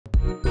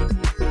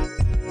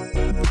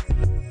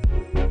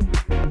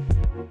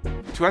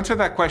To answer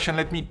that question,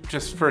 let me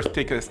just first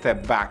take a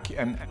step back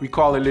and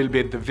recall a little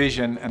bit the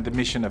vision and the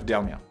mission of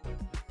DELMIA.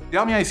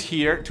 DELMIA is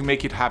here to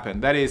make it happen.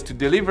 That is, to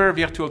deliver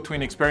virtual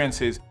twin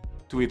experiences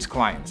to its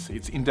clients,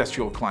 its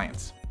industrial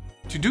clients.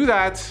 To do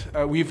that,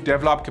 we've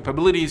developed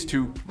capabilities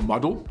to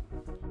model,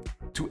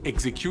 to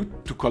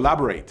execute, to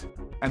collaborate.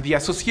 And the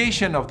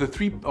association of those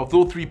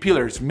three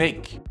pillars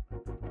make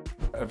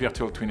a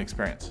virtual twin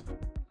experience.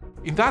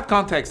 In that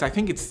context, I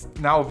think it's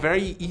now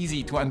very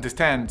easy to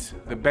understand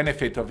the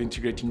benefit of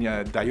integrating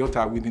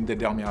DIOTA within the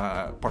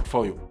DELMIA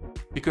portfolio.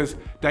 Because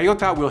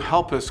DIOTA will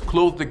help us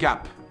close the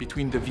gap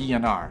between the V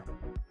and R,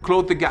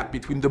 close the gap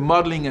between the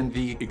modeling and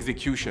the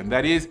execution.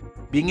 That is,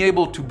 being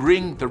able to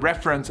bring the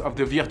reference of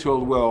the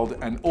virtual world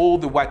and all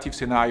the what-if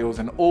scenarios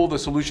and all the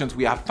solutions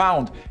we have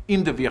found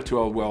in the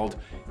virtual world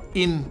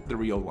in the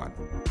real one.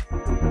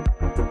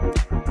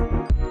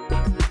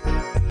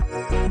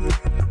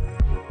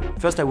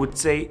 First, I would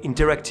say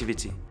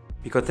interactivity,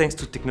 because thanks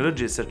to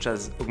technologies such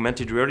as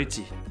augmented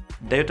reality,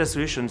 DIOTA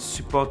solutions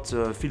support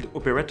field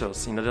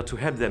operators in order to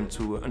help them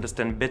to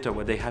understand better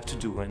what they have to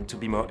do and to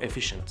be more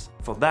efficient.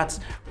 For that,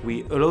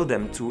 we allow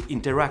them to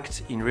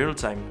interact in real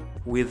time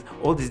with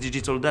all this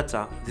digital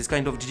data, this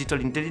kind of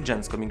digital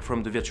intelligence coming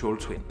from the virtual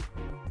twin.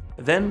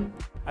 Then,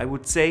 I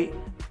would say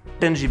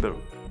tangible,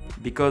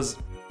 because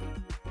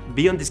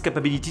beyond this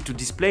capability to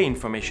display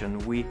information,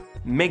 we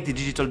make the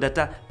digital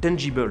data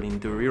tangible in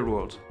the real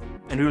world.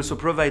 And we also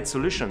provide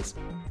solutions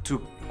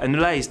to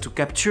analyze, to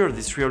capture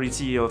this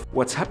reality of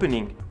what's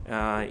happening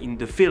in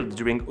the field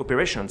during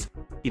operations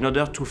in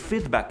order to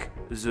feed back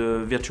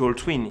the virtual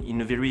twin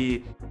in a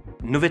very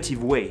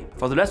innovative way.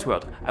 For the last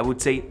word, I would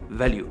say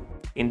value.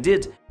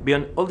 Indeed,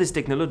 beyond all this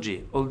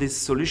technology, all these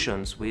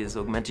solutions with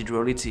augmented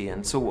reality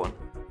and so on,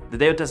 the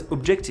DIOTA's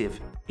objective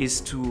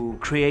is to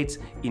create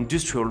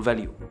industrial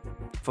value.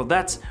 For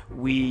that,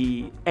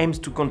 we aim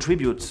to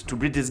contribute to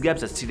bridge these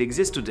gaps that still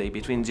exist today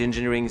between the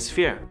engineering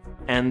sphere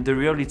and the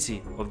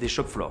reality of the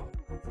shop floor,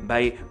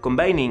 by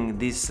combining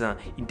these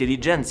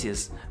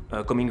intelligences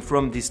coming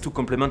from these two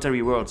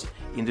complementary worlds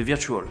in the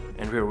virtual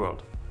and real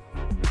world.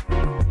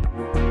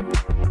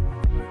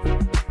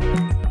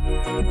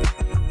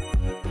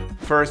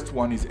 First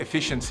one is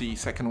efficiency,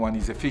 second one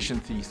is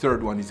efficiency,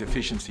 third one is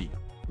efficiency.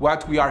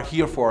 What we are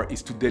here for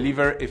is to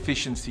deliver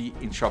efficiency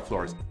in shop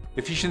floors.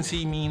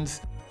 Efficiency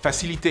means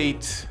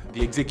facilitate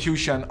the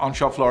execution on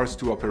shop floors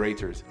to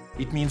operators.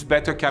 It means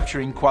better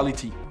capturing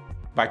quality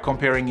by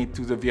comparing it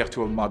to the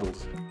virtual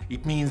models.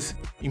 It means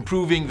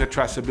improving the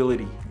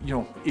traceability,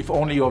 if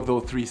only of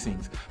those three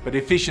things. But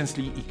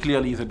efficiency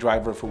clearly is a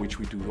driver for which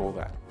we do all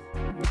that.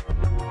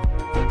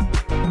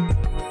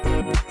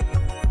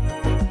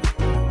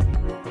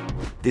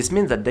 This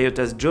means that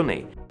DIOTA's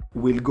journey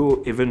will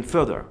go even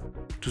further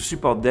to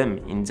support them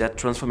in that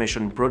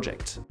transformation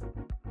project,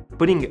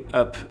 putting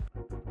up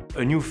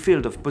a new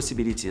field of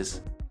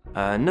possibilities,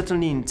 not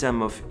only in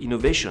terms of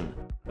innovation,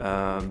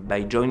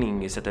 by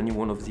joining certainly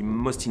one of the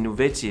most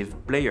innovative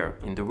players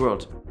in the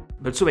world,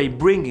 but also by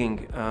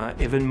bringing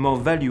even more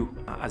value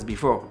as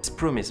before. This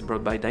promise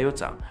brought by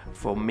DIOTA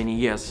for many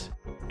years,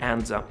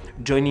 and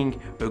joining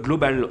a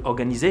global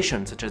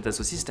organization such as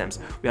Dassault Systems,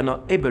 we are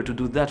now able to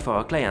do that for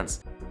our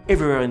clients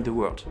everywhere in the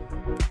world.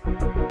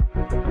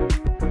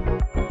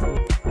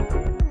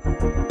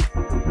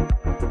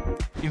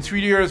 In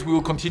 3 years, we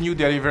will continue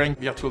delivering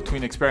virtual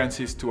twin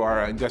experiences to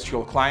our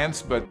industrial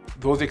clients, but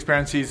those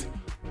experiences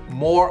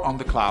more on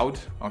the cloud,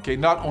 okay?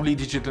 Not only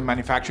digital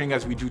manufacturing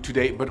as we do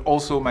today, but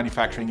also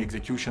manufacturing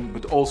execution,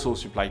 but also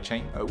supply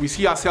chain. We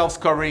see ourselves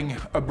covering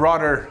a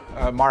broader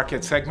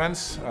market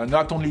segments,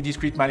 not only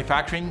discrete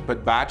manufacturing,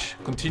 but batch,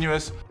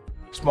 continuous,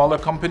 smaller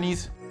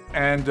companies.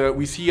 And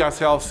we see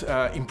ourselves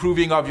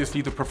improving,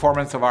 obviously, the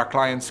performance of our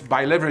clients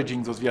by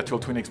leveraging those virtual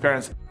twin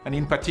experiences, and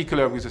in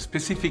particular with a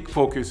specific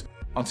focus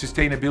on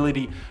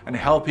sustainability and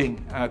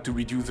helping to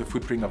reduce the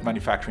footprint of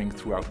manufacturing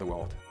throughout the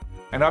world.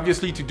 And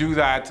obviously to do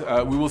that,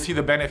 we will see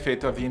the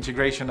benefit of the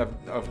integration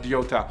of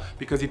DIOTA,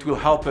 because it will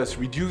help us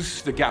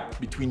reduce the gap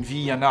between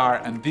V and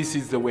R, and this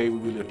is the way we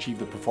will achieve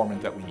the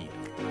performance that we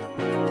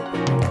need.